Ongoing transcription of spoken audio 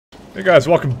Hey guys,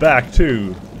 welcome back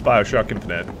to Bioshock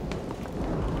Infinite.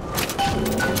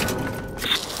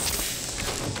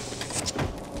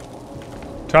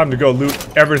 Time to go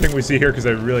loot everything we see here because I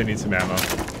really need some ammo.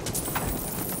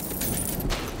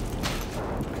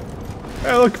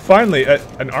 Hey look, finally,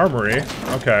 an armory.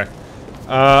 Okay.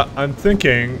 I'm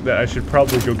thinking that I should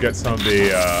probably go get some of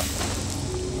the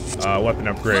weapon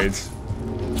upgrades.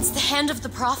 Look, it's the Hand of the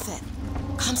Prophet,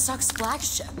 Comstock's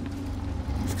flagship.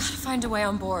 We've got to find a way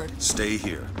on board. Stay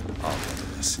here. I'll handle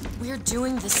this. We're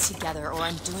doing this together, or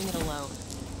I'm doing it alone.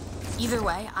 Either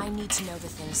way, I need to know the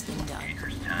thing's been done.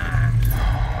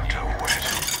 Oh, DeWitt.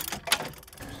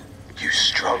 You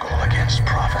struggle against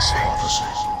prophecy.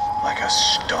 Like a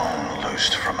stone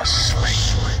loosed from a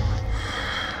sling.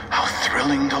 How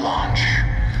thrilling to launch.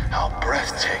 How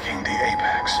breathtaking the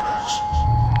apex.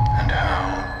 And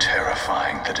how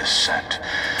terrifying the descent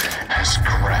as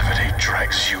gravity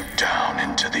drags you down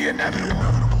into the inevitable.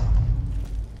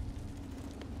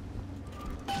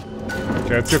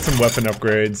 Okay, let's get some weapon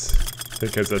upgrades,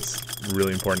 because that's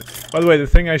really important. By the way, the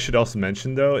thing I should also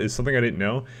mention, though, is something I didn't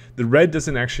know. The red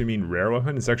doesn't actually mean rare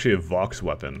weapon, it's actually a Vox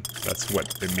weapon. That's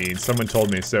what it means. Someone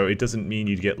told me, so it doesn't mean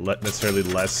you'd get necessarily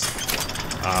less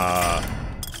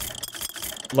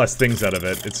things out of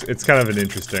it. It's kind of an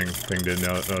interesting thing to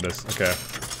notice. Okay.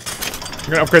 I'm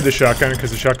gonna upgrade the shotgun,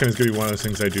 because the shotgun is gonna be one of those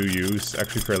things I do use,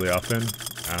 actually fairly often.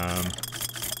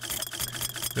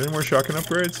 Any more shotgun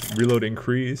upgrades? Reload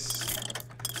increase.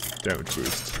 Damage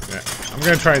boost. Yeah. I'm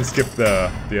gonna try and skip the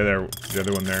other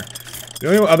one there. The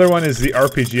only other one is the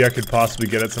RPG I could possibly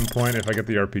get at some point. If I get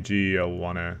the RPG, I'll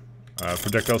wanna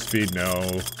projectile speed.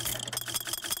 No.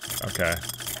 Okay.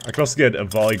 I could also get a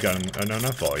volley gun. Oh no,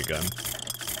 not volley gun.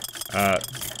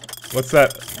 What's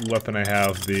that weapon I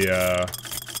have?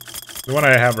 The one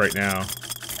I have right now.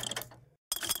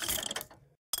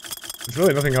 There's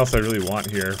really nothing else I really want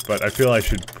here, but I feel I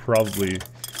should probably.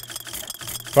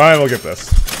 Fine, we'll get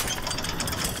this.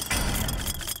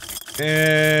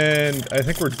 And I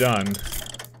think we're done.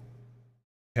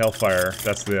 Hailfire,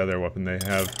 that's the other weapon they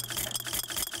have.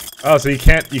 Oh, so you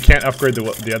can't upgrade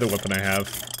the other weapon I have.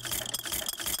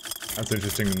 That's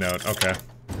interesting to note. Okay.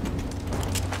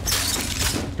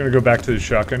 Gonna go back to the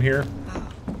shotgun here.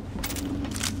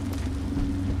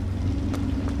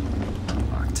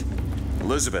 Locked.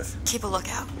 Elizabeth. Keep a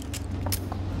lookout.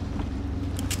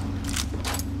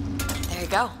 There you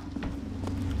go.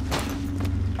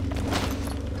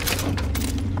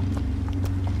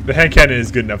 The hand cannon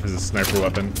is good enough as a sniper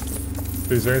weapon.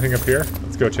 Is there anything up here?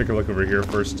 Let's go take a look over here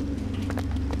first.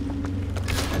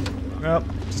 Well,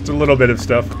 just a little bit of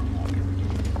stuff.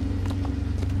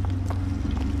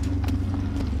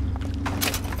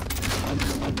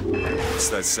 What's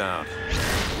that sound?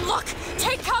 Look!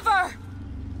 Take cover!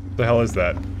 What the hell is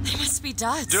that? They must be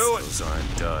duds. Do it! Those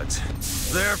aren't duds.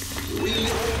 They're...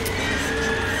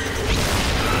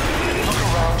 Look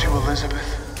around you,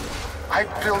 Elizabeth. I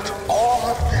built all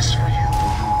of this for you.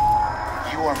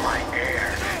 You are my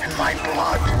air and my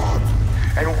blood.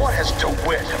 And what has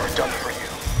DeWitt ever done for you?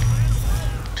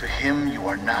 To him, you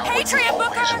are now what you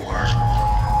always were.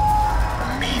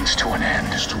 A means to an end.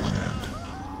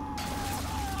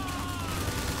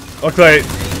 Looks like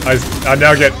I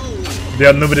now get the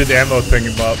unlimited ammo thing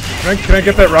up. Can I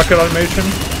get that rocket automation?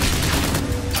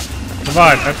 Come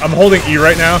on, I'm holding E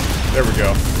right now. There we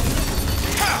go.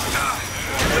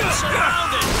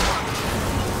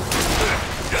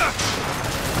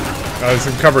 There's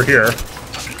some cover here.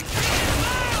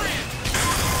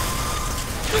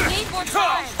 Need more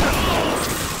time.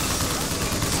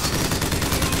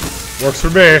 Works for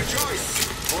me.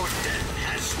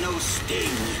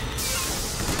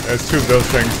 There's two of those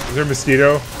things. Is there a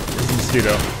mosquito? There's a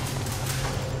mosquito.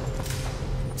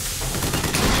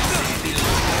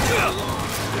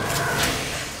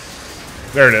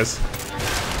 There it is.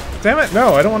 Damn it,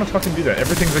 no, I don't want to fucking do that.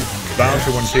 Everything's like bound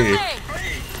to one key.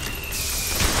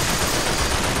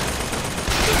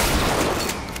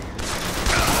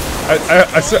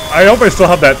 I hope I still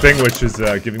have that thing which is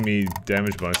giving me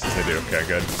damage bonuses. I do. Okay,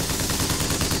 good.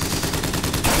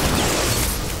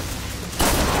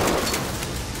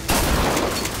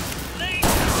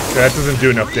 Okay, that doesn't do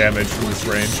enough damage from this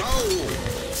range.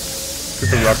 Put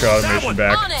the rocket automation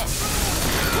back.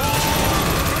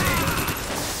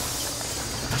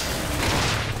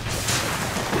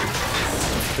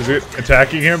 Is it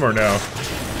attacking him or no?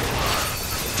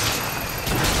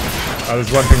 Oh,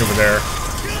 there's one thing over there.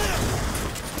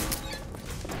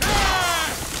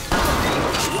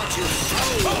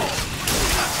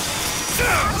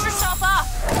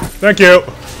 Thank you.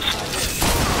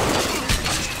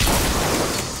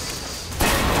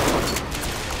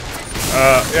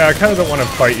 Yeah, I kind of don't want to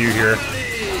fight you here.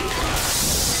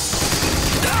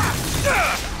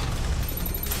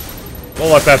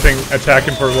 We'll let that thing attack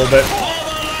him for a little bit.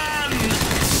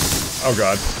 Oh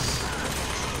god.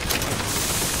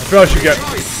 I feel I should get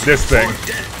this thing.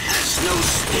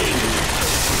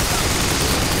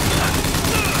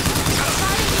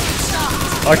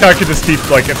 I like how I could just keep,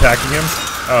 like, attacking him.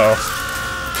 Uh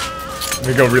oh. Let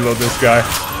me go reload this guy.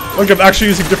 Look, I'm actually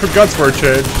using different guns for a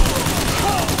change.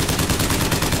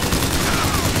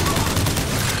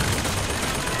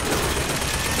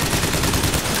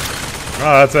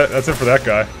 Oh, that's it. That's it for that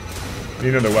guy.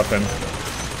 Need another weapon.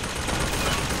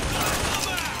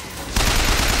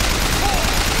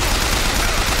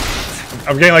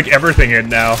 I'm getting, like, everything in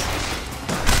now.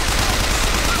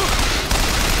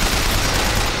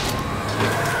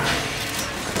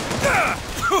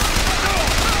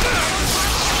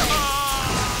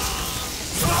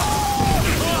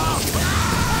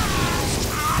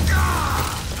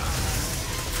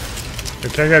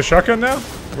 Can I get a shotgun now?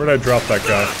 Where did I drop that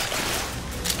guy?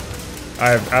 I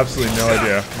have absolutely no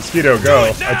idea. Mosquito,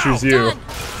 go. I choose you.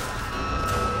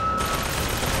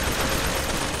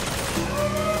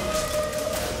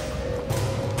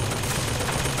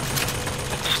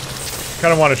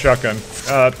 Kind of want a shotgun.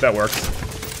 That works.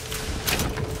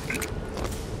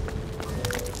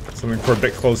 Something for a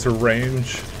bit closer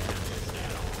range.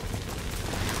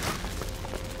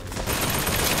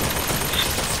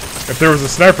 If there was a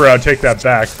sniper, I'd take that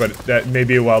back, but that may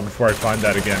be a while before I find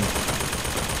that again.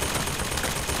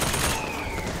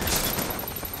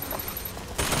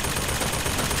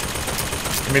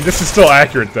 I mean, this is still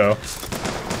accurate, though.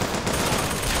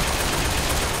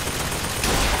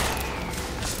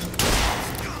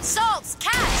 Salts,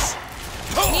 cash.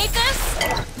 Need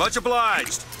this? Much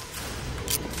obliged.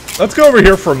 Let's go over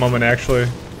here for a moment, actually.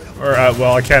 Or,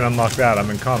 well, I can't unlock that. I'm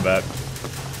in combat.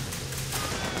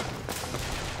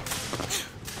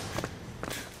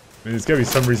 I mean, there's gotta be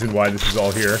some reason why this is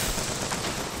all here.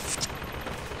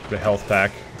 The health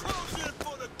pack.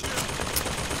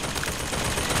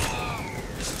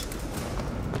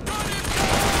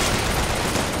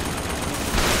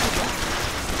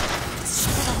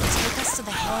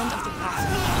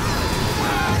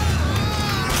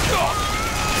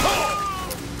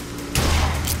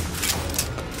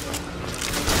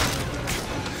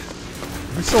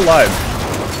 I'm still alive.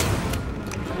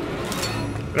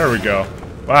 There we go.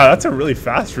 Wow, that's a really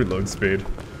fast reload speed.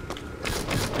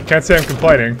 I can't say I'm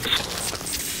complaining.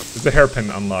 There's a hairpin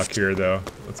unlock here, though.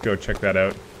 Let's go check that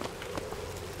out.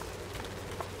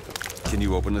 Can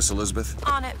you open this, Elizabeth?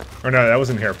 On it. Or no, that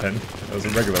wasn't a hairpin. That was a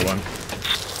regular one.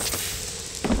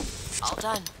 All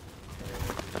done.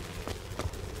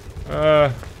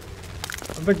 I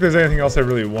don't think there's anything else I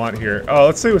really want here. Oh,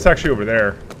 let's see what's actually over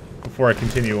there before I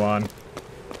continue on.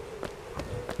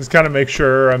 Just kind of make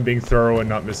sure I'm being thorough and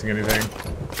not missing anything.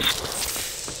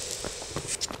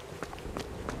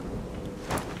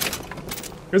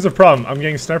 Here's the problem. I'm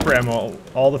getting sniper ammo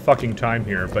all the fucking time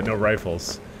here, but no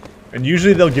rifles. And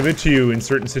usually they'll give it to you in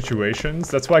certain situations.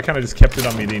 That's why I kind of just kept it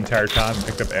on me the entire time and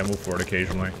picked up ammo for it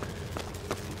occasionally.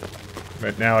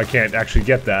 But now I can't actually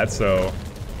get that, so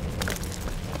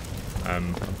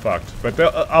I'm fucked. But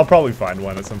I'll probably find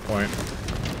one at some point.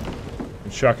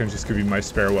 And shotgun's just gonna be my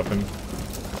spare weapon.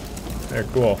 There,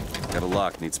 cool. Got a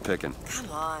lock, needs picking.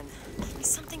 Come on. Give me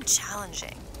something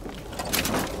challenging.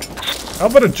 How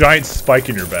about a giant spike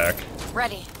in your back?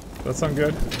 Ready. Does that sound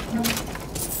good?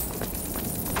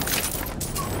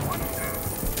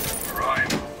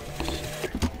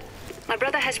 My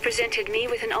brother has presented me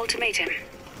with an ultimatum.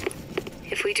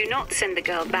 If we do not send the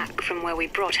girl back from where we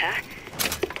brought her,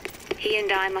 he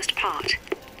and I must part.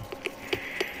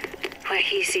 Where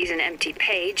he sees an empty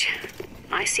page,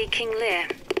 I see King Lear.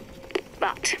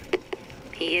 But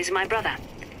he is my brother,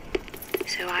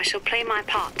 so I shall play my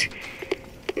part,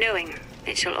 knowing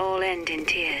it shall all end in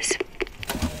tears.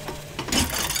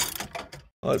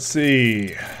 Let's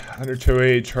see.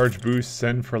 102A charge boost,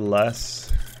 send for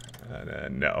less.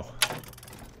 No.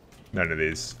 None of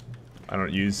these. I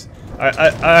don't use.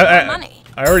 I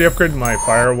already upgraded my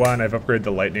fire one. I've upgraded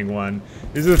the lightning one.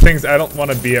 These are the things I don't want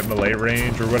to be at melee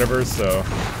range or whatever, so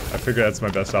I figure that's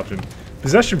my best option.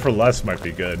 Possession for less might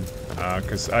be good,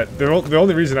 because the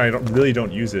only reason I really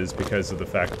don't use it is because of the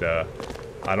fact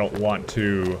I don't want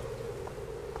to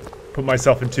put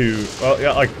myself into, well,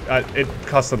 yeah, like, it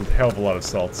costs a hell of a lot of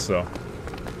salt, so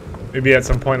maybe at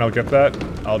some point I'll get that.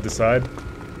 I'll decide.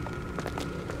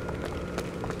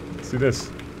 Let's do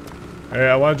this. Hey,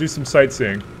 I want to do some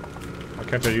sightseeing. Why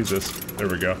can't I use this? There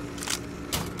we go.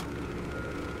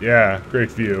 Yeah, great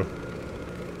view.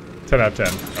 10 out of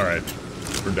 10. Alright,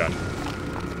 we're done.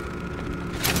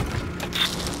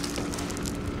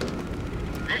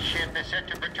 is set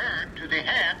to return to the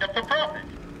hand of the Prophet.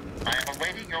 I am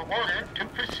awaiting your order to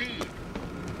proceed.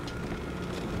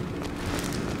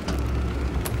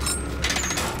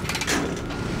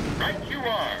 Right you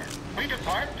are. We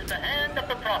depart to the hand of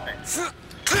the Prophet.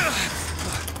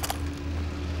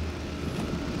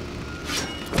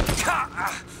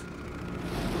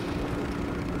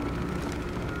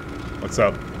 What's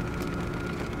up?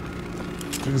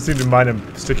 Didn't seem to mind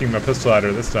him sticking my pistol at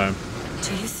her this time.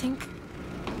 Do you think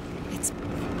it's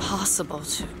possible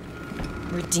to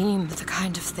redeem the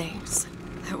kind of things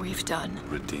that we've done?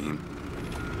 Redeem?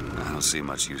 I don't see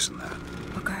much use in that.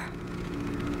 Booker,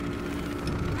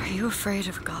 are you afraid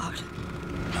of God?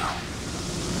 No.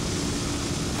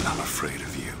 But I'm afraid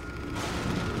of you.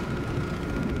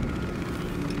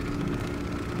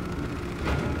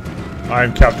 I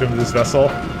am captain of this vessel.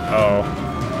 Oh.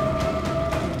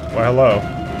 Well, hello.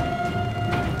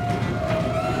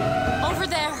 Over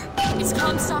there! It's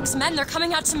Comstock's men. They're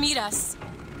coming out to meet us.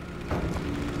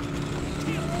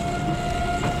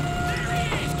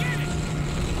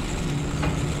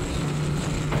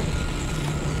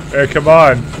 Hey, come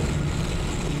on.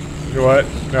 You know what?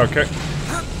 No, okay.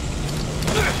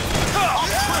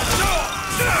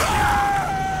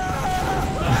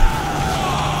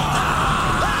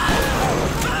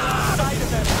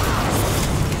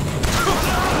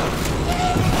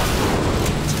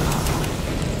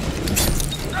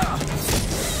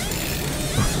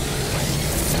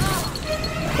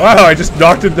 Wow, I just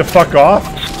knocked it the fuck off.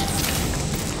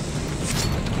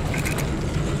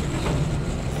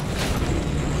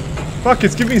 Fuck,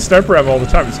 it's giving me sniper ammo all the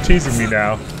time. It's teasing me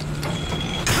now.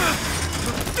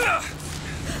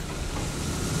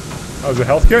 Oh, is it a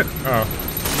health kit? Oh.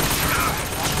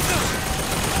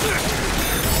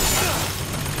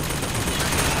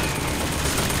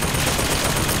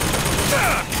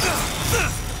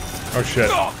 Oh shit.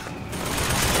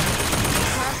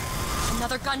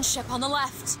 Another gunship on the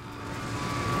left.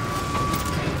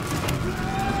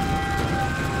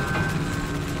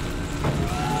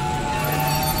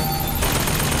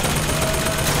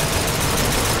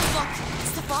 Look,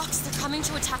 it's the box. They're coming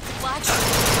to attack the flagship.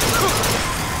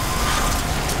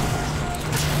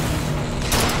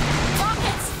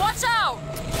 Rockets, watch out!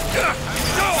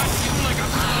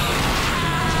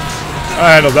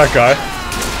 I handled that guy.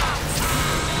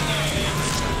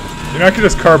 You know, I could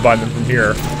just carbine them from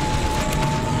here.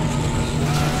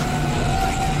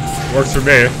 Works for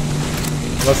me.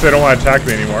 Unless they don't want to attack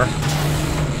me anymore.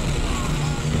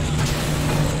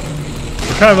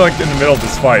 We're kind of like in the middle of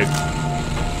this fight.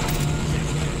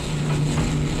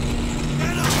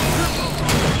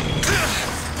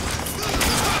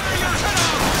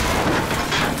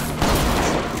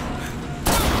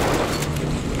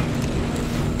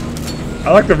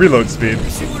 I like the reload speed.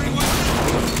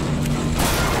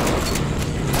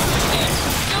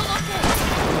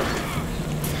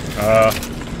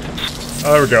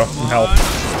 Oh, there we go. Some health.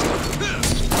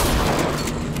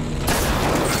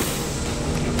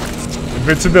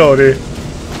 Invincibility.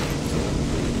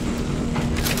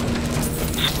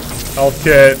 Health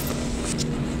kit.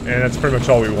 And that's pretty much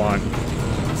all we want.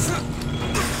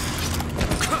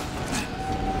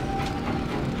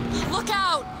 Look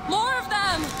out! More of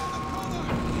them!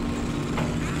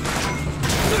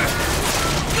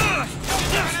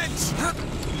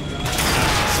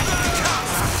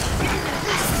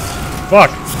 Fuck!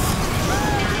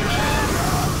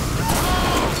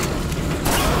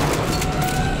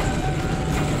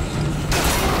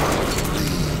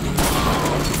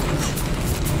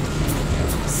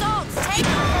 Salts, take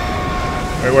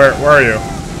Wait, where are you?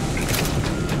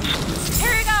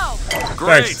 Here you go!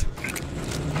 Great! Thanks.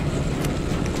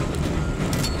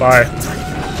 Bye.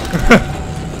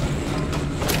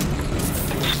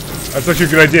 That's actually a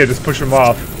good idea, just push him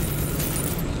off.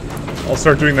 I'll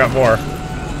start doing that more.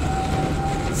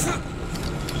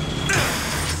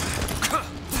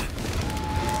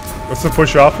 What's the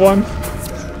push off one? I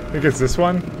think it's this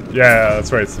one? Yeah,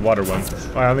 that's right, it's the water one.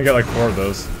 Oh, I only got like 4 of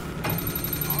those.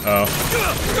 Oh.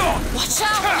 Watch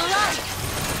out on the left!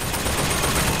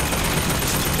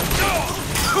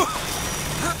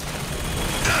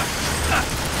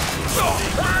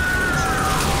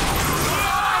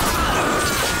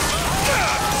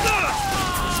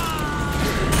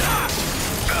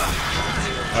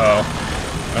 Oh.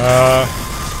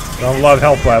 Don't have a lot of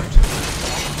health left.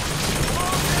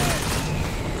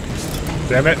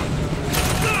 Damn it.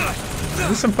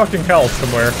 There's some fucking health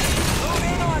somewhere.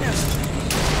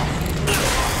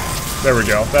 There we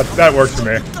go. That worked for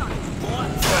me.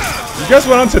 You guys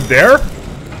went on to there?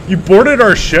 You boarded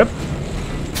our ship?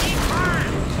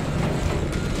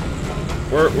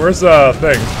 Where's the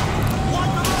thing?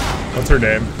 What's her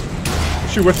name?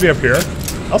 Is she with me up here?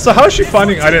 Also, how is she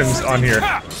finding items on here?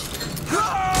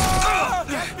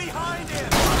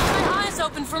 Eyes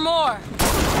open for more.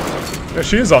 Yeah,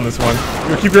 she is on this one.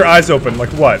 You keep your eyes open.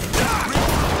 Like what?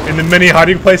 In the many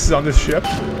hiding places on this ship?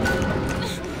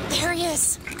 There he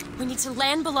is. We need to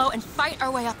land below and fight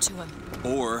our way up to him.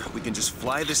 Or we can just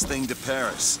fly this thing to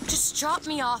Paris. Just drop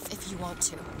me off if you want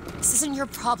to. This isn't your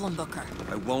problem, Booker.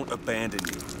 I won't abandon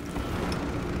you.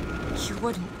 You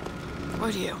wouldn't,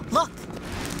 would you? Look!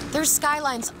 There's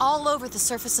skylines all over the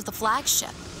surface of the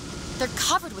flagship. They're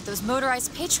covered with those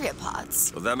motorized Patriot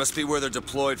pods. Well, that must be where they're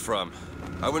deployed from.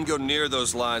 I wouldn't go near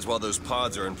those lines while those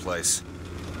pods are in place.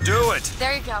 Do it!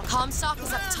 There you go. Comstock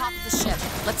is up top of the ship.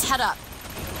 Let's head up.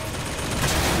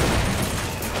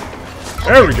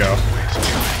 There we go.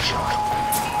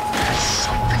 There's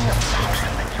something about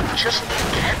him that you just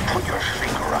can't put your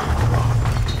finger on.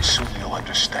 Soon you'll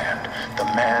understand the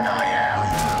man I am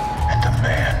and the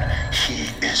man he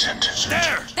isn't.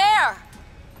 There! There!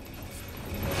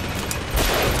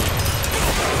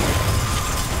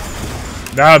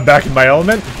 Now I'm back in my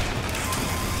element.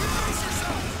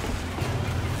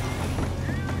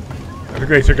 I think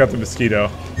they took out the mosquito.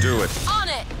 Do it. On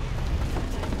it!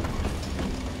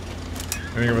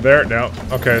 Anything over there? No.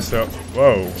 Okay, so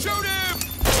whoa. Shoot him!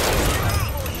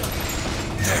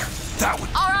 There. That one.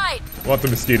 All right! I want the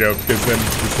mosquito because then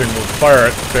this thing will fire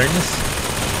at things.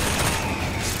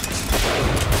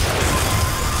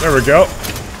 There we go.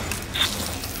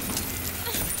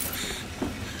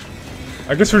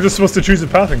 I guess we're just supposed to choose a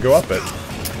path and go up it.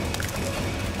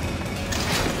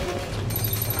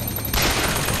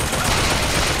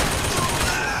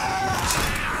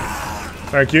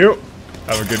 Thank you.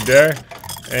 Have a good day.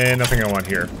 And nothing I want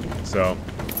here. So,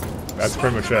 that's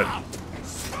pretty much it.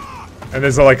 And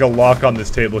there's like a lock on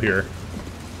this table here.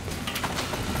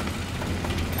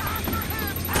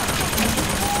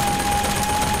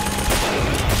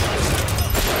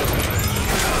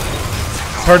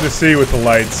 It's hard to see with the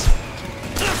lights.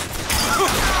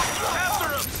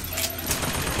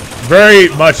 Very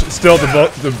much still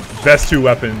the best two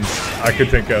weapons I could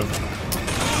think of.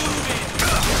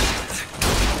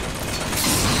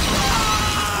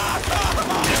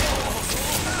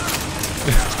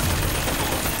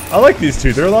 I like these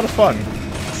two. They're a lot of fun.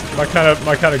 It's my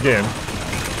kind of game.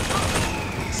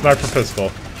 Sniper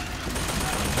pistol,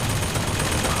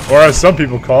 or as some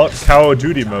people call it, Call of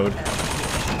Duty mode.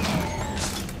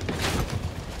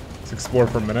 Let's explore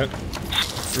for a minute.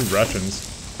 Ooh, Russians.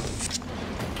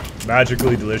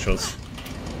 Magically delicious.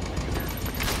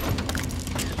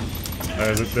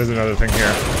 There's another thing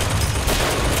here.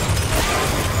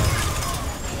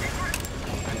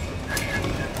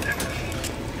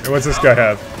 Hey, what's this guy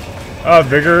have?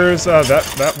 Vigors.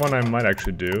 That one I might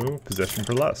actually do. Possession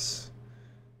for less.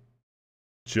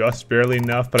 Just barely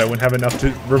enough, but I wouldn't have enough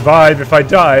to revive if I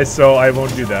die, so I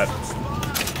won't do that.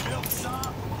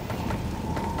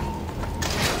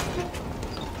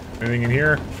 Anything in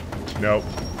here? Nope.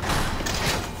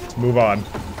 Let's move on.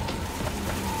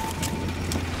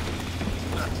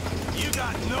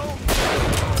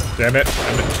 Damn it.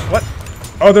 What?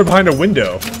 Oh, they're behind a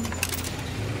window.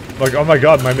 Like, oh my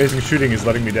god, my amazing shooting is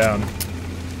letting me down.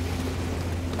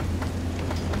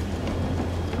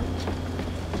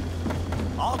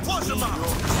 I'll push him out.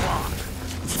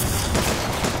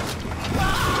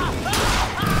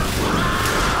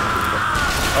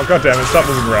 Oh god damn it, stop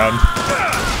moving around.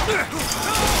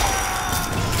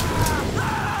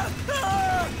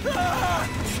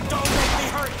 Don't make me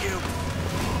hurt you.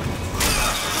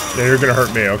 Yeah, you're gonna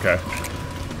hurt me, okay.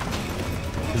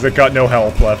 Because it got no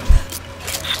health left.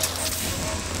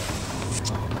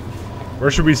 Where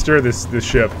should we steer this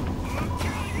ship?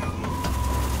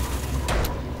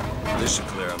 This should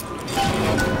clear up.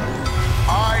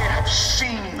 I have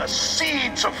seen the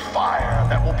seeds of fire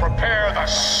that will prepare the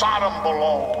Sodom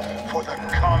below for the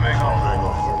coming of the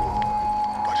Lord.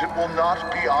 But it will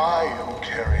not be I who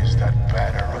carries that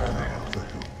banner of them.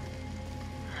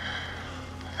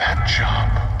 That job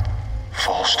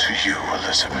falls to you,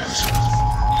 Elizabeth.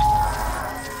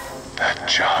 That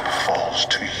job falls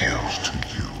to you.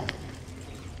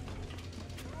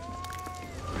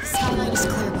 Skyline is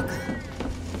clear, Booker.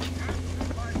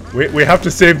 We have to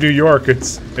save New York.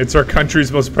 It's our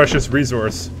country's most precious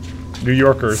resource. New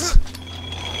Yorkers.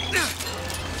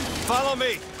 Follow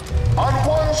me. On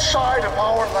one side of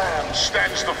our land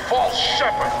stands the false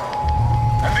shepherd,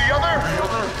 and the other,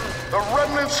 the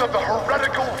remnants of the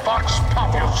heretical Vox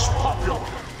Populus.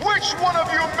 Which one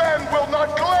of you men will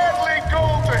not gladly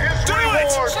go to his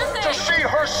reward to see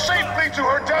her safely to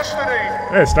her destiny?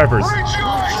 Hey, snipers.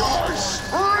 Rejoice!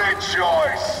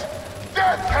 Rejoice!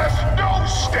 Death has no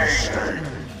sting!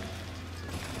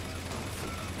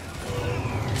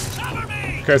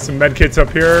 Okay, some med kits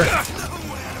up here.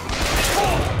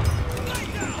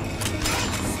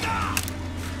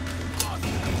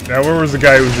 Now, where was the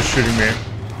guy who was just shooting me?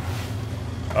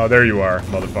 Oh, there you are,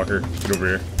 motherfucker. Get over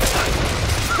here.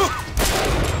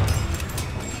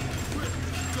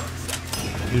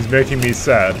 He's making me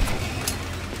sad.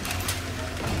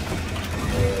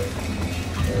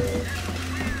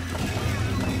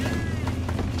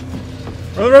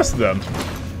 Where are the rest of them?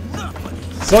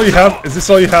 Is this all you have? Is this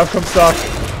all you have, Comstock?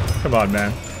 Come on,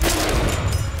 man. I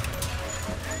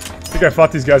think I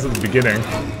fought these guys at the beginning.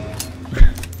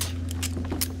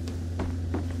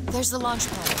 There's the launch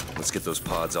pad. Let's get those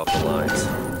pods off the lines.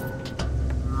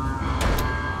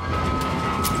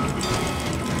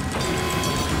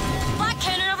 Black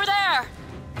cannon over there!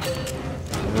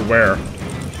 Over where?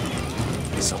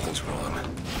 Something's wrong.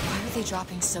 Why are they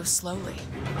dropping so slowly?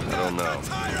 I don't know.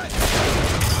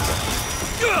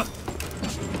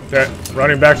 Okay,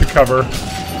 running back to cover.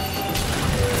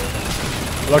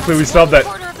 Luckily, we still have that.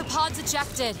 Quarter of the pods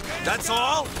ejected. That's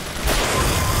all?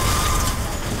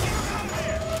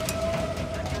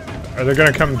 Are they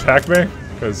gonna come attack me?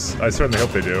 Because I certainly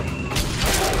hope they do.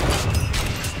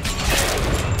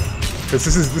 Because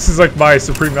this is like my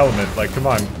supreme element. Like, come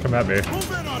on, come at me.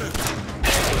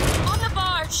 On the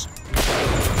barge!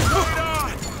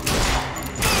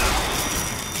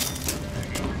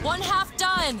 One half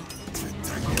done.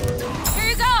 Here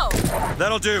you go!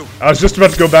 That'll do. I was just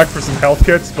about to go back for some health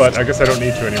kits, but I guess I don't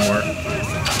need to anymore.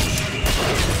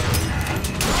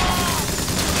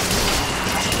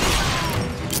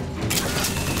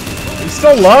 He's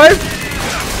still alive?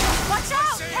 Watch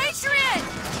out! Patriot!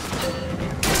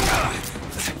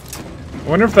 I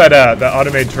wonder if that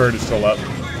automated turret is still up.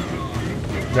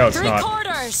 No, it's not.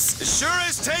 3/4! It sure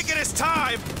is taking its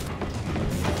time.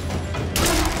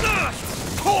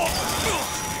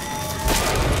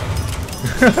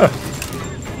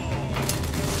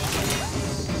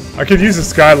 I could use the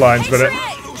skylines, but I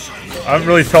haven't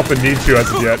really felt the need to as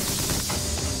of yet.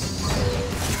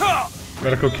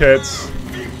 Medical kits.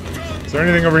 Is there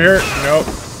anything over here? Nope.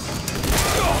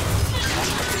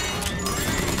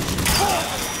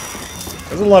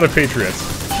 There's a lot of Patriots.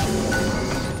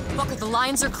 Booker, the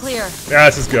lines are clear. Yeah,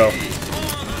 let's just go.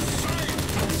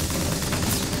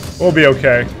 We'll be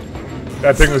okay.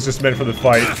 That thing was just meant for the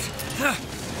fight.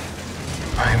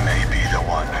 I may be the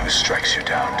one who strikes you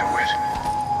down, DeWitt,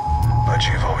 but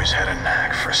you've always had a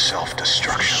knack for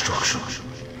self-destruction.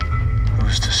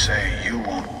 Who's to say you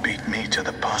won't beat me to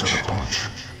the punch?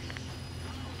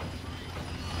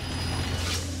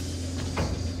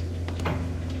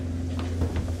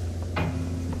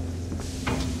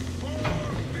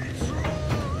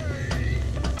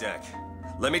 Deck,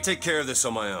 let me take care of this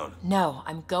on my own. No,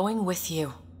 I'm going with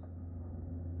you.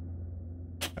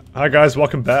 Hi guys,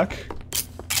 welcome back.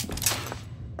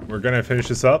 We're gonna finish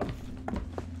this up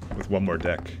with one more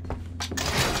deck.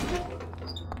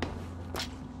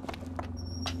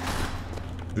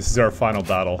 This is our final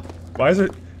battle. Why is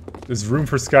it? There's room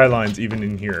for skylines even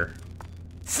in here.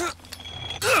 You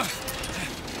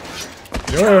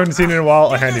know what I haven't seen in a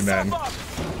while? A handyman.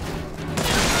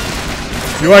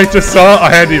 You I just saw a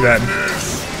handyman.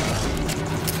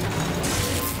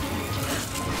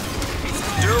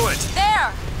 Do it.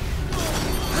 There!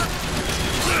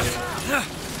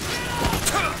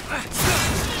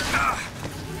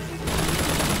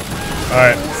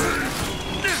 Alright.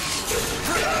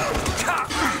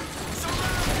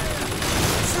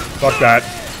 Fuck that.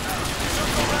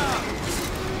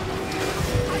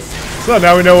 So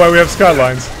now we know why we have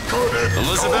skylines.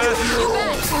 Elizabeth?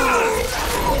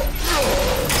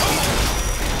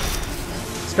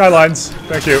 Skylines,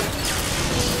 thank you.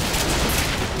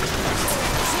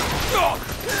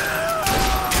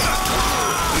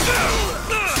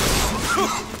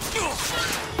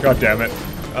 God damn it.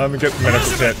 Let me get the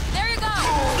medical kit. There you go!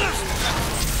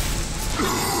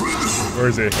 Where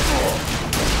is he?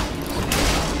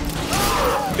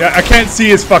 Yeah, I can't see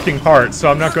his fucking heart, so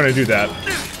I'm not gonna do that.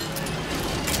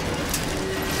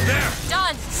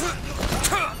 Done!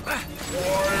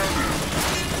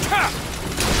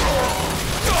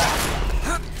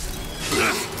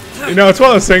 You know, it's one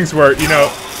of those things where, you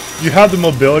know, you have the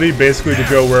mobility basically to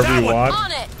go wherever you want.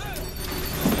 On it!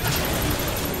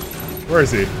 Where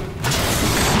is he? Need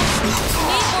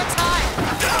more time!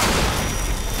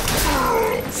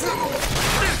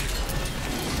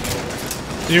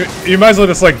 You might as well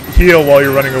just like heal while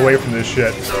you're running away from this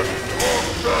shit.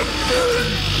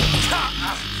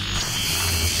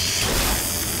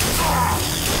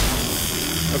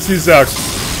 Let's use the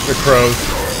crows.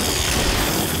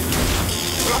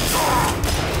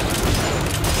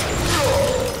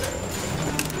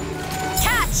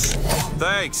 Catch!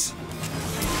 Thanks.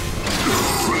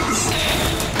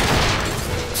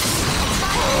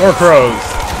 More crows.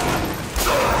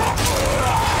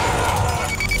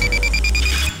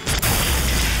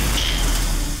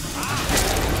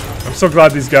 I'm so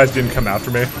glad these guys didn't come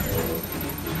after me.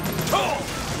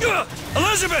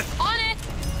 Elizabeth! On it!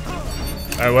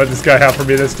 Alright, what did this guy have for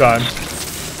me this time?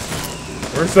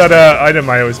 Where's that item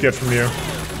I always get from you?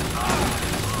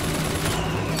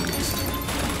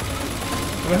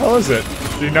 What the hell is it?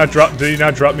 Did you not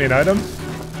drop me an item?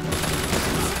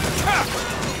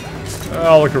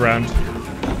 I'll look around.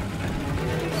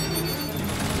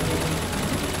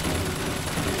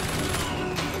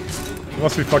 You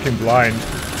must be fucking blind.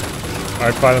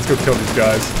 Alright, fine, let's go kill these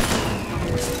guys.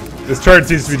 This turret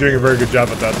seems to be doing a very good job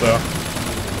at that, though.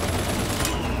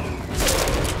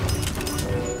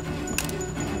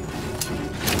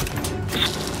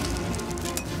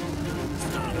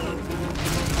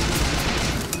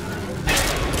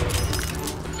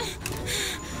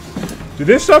 Did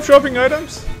they stop dropping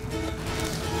items?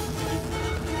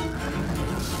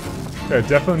 Okay,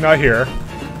 definitely not here.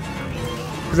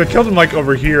 Because I killed him like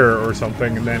over here or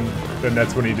something, and then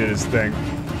that's when he did his thing.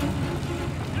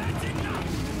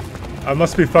 I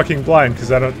must be fucking blind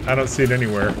because I don't see it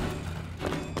anywhere.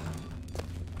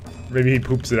 Maybe he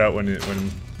poops it out when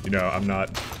you know I'm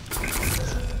not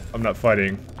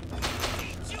fighting.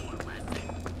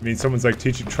 I mean, someone's like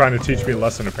trying to teach me a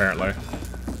lesson apparently.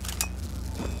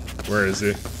 Where is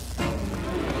he?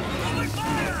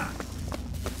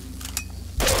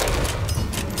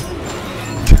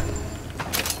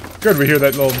 Good, we hear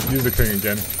that little music thing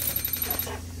again.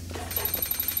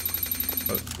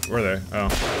 Where are they? Oh.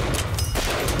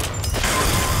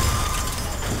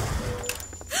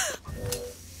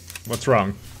 What's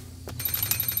wrong?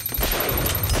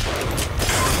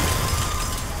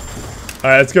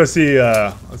 Alright, let's go see,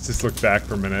 let's just look back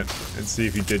for a minute and see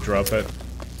if he did drop it.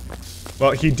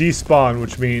 Well, he despawned,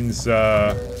 which means,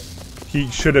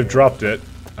 he should have dropped it,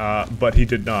 but he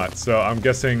did not. So I'm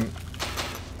guessing,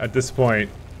 at this point,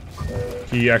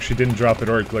 he actually didn't drop it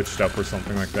or it glitched up or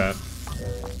something like that.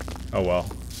 Oh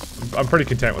well. I'm pretty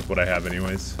content with what I have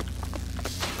anyways.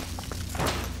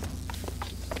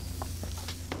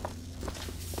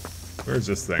 Where's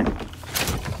this thing?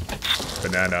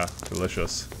 Banana.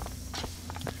 Delicious.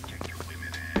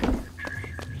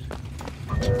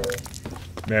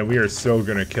 Man, we are so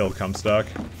gonna kill Comstock.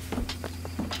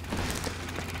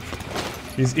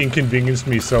 He's inconvenienced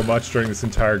me so much during this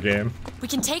entire game. We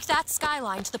can take that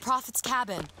skyline to the Prophet's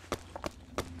cabin.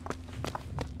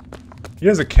 He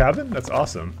has a cabin? That's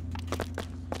awesome.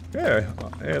 Yeah,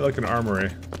 hey, like an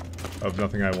armory of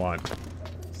nothing I want.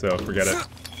 So, forget it.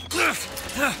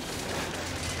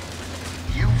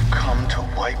 You've come to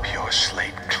wipe your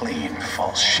slate clean,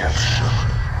 false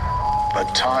shepherd.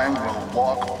 But time will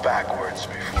walk backwards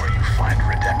before you find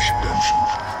redemption.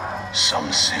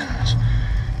 Some sins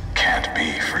can't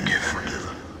be forgiven.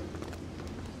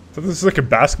 So this is like a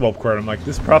basketball court. I'm like,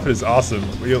 this Prophet is awesome.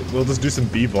 We'll just do some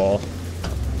b-ball.